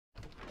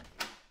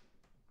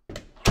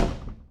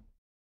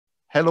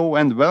Hello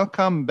and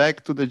welcome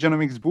back to the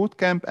Genomics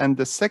Bootcamp and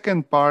the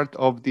second part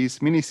of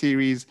this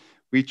mini-series,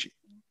 which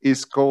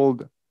is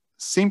called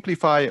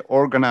Simplify,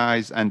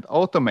 Organize, and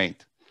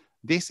Automate.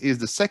 This is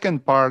the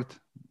second part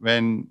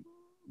when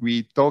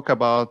we talk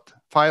about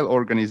file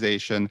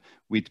organization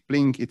with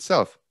PLINK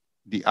itself.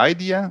 The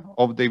idea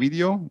of the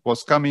video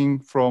was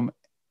coming from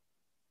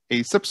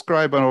a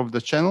subscriber of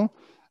the channel,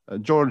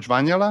 George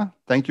Vanyala.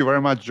 Thank you very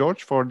much,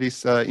 George, for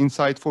this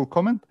insightful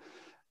comment.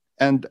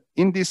 And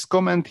in this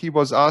comment, he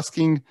was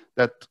asking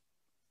that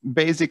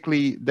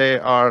basically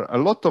there are a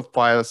lot of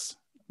files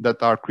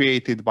that are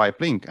created by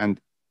PLINK.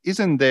 And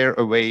isn't there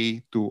a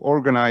way to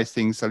organize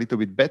things a little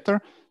bit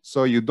better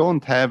so you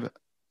don't have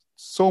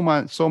so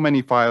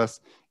many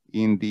files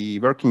in the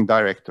working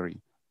directory?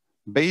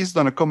 Based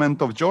on a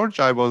comment of George,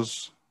 I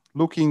was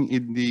looking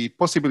in the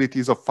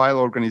possibilities of file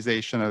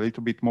organization a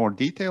little bit more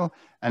detail.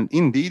 And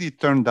indeed, it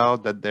turned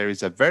out that there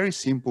is a very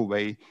simple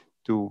way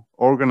to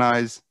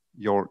organize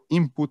your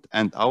input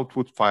and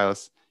output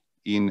files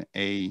in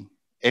a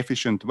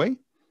efficient way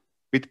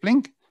with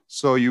PLINK.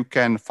 So you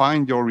can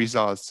find your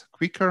results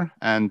quicker.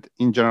 And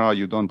in general,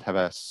 you don't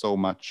have so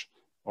much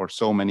or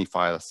so many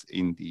files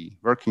in the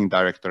working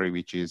directory,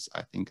 which is,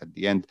 I think, at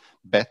the end,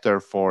 better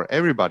for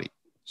everybody.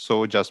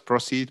 So just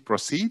proceed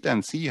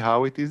and see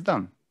how it is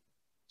done.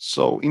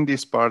 So in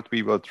this part,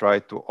 we will try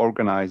to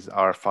organize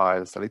our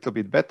files a little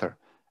bit better.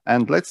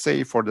 And let's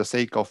say for the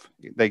sake of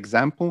the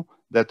example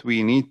that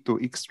we need to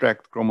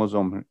extract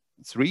chromosome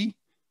 3,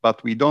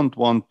 but we don't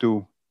want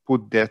to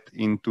put that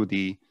into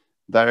the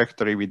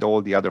directory with all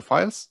the other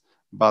files.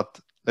 But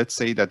let's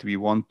say that we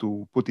want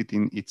to put it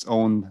in its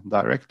own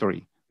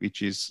directory,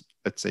 which is,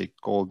 let's say,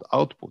 called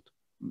output.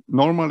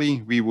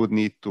 Normally, we would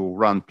need to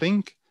run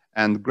PLINK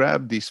and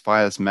grab these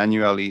files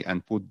manually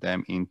and put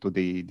them into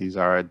the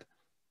desired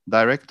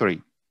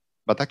directory.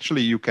 But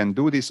actually, you can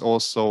do this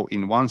also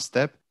in one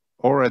step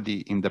already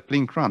in the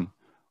PLINK run.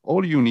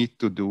 All you need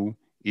to do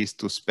is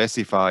to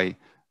specify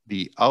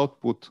the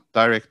output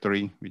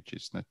directory, which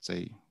is, let's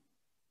say,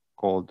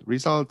 called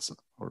results,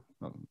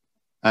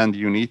 and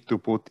you need to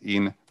put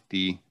in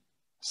the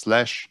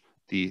slash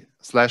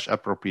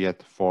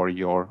appropriate for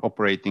your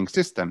operating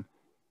system.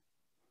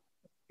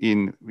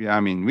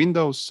 I'm in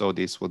Windows, so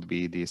this would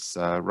be this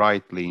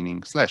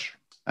right-leaning slash.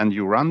 And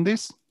you run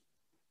this,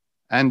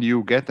 and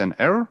you get an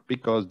error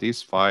because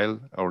this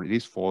file or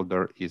this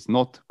folder is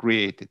not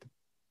created.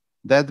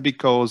 That's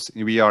because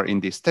we are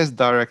in this test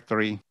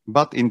directory,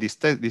 but in this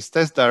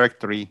test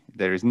directory,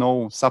 there is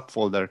no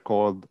subfolder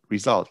called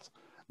results.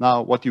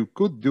 Now, what you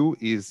could do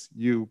is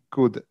you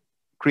could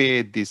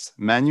create this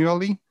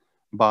manually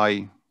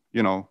by,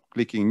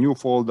 clicking new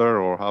folder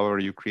or however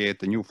you create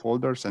the new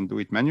folders and do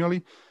it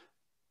manually.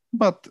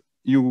 But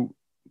you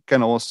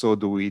can also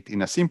do it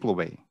in a simple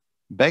way.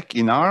 Back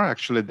in R,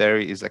 actually, there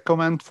is a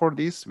command for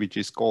this, which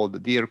is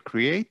called dir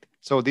create.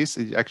 So this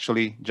is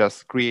actually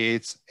just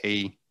creates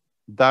a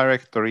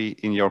directory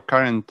in your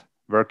current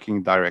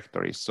working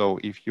directory. So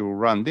if you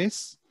run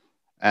this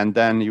and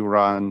then you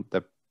run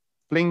the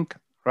PLINK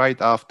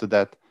right after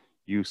that,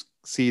 you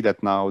see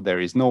that now there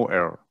is no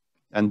error.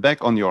 And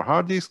back on your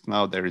hard disk,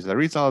 now there is a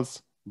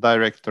results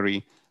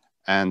directory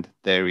and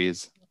there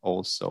is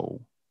also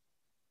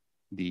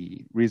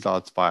the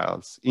results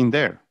files in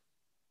there.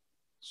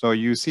 So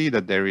you see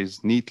that there is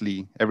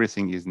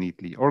everything is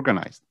neatly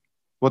organized.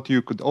 What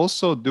you could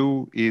also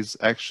do is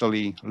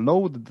actually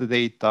load the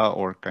data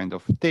or kind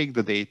of take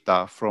the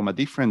data from a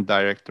different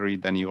directory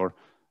than your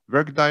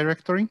work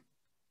directory.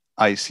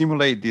 I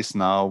simulate this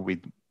now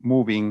with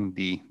moving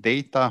the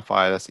data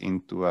files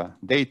into a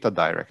data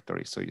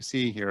directory. So you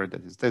see here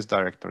that is this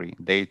directory,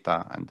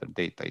 data, and the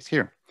data is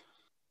here.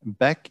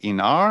 Back in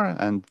R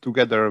and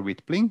together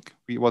with PLINK,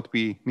 what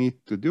we need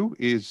to do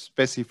is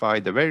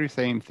specify the very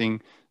same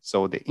thing.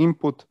 So the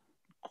input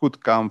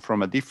could come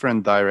from a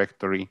different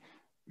directory,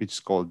 which is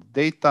called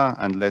data.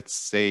 And let's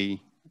say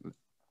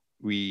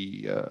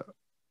we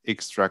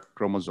extract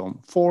chromosome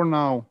 4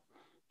 now,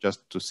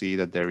 just to see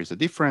that there is a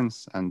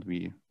difference. And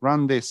we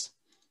run this.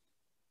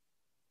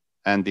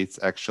 And it's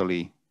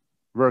actually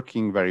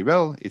working very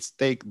well.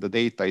 The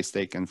data is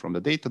taken from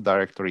the data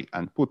directory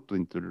and put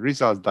into the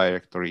results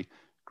directory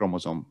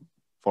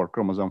for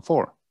chromosome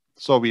 4.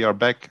 So we are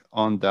back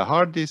on the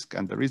hard disk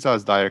and the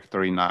results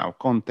directory now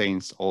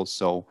contains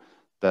also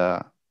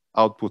the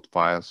output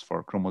files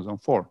for chromosome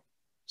 4.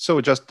 So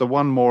just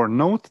one more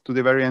note to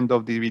the very end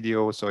of the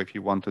video. So if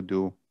you want to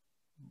do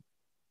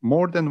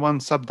more than one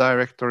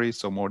subdirectory,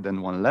 so more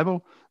than one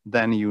level,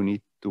 then you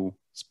need to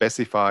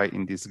specify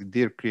in this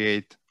dir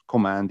create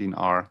command in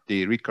R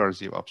the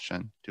recursive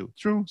option to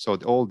true. So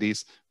all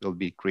these will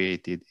be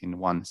created in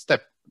one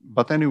step.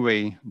 But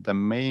anyway, the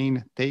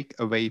main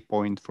takeaway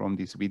point from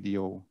this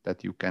video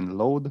that you can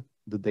load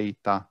the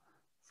data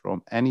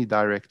from any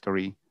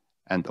directory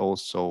and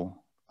also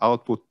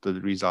output the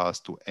results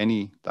to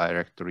any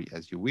directory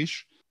as you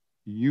wish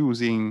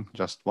using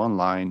just one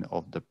line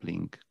of the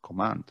PLINK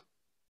command.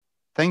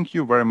 Thank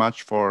you very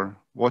much for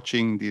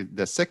watching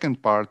the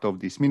second part of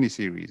this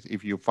mini-series.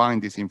 If you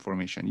find this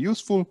information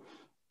useful,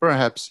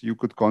 Perhaps you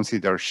could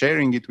consider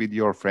sharing it with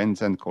your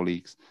friends and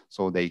colleagues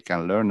so they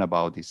can learn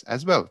about this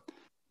as well.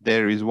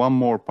 There is one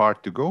more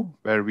part to go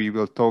where we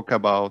will talk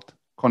about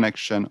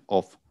connection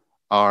of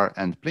R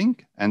and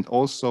PLINK and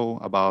also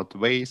about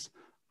ways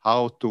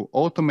how to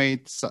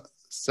automate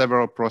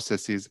several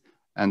processes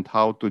and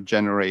how to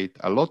generate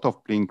a lot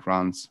of PLINK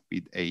runs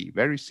with a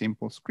very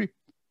simple script.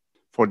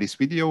 For this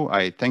video,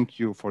 I thank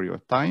you for your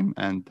time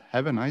and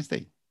have a nice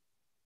day.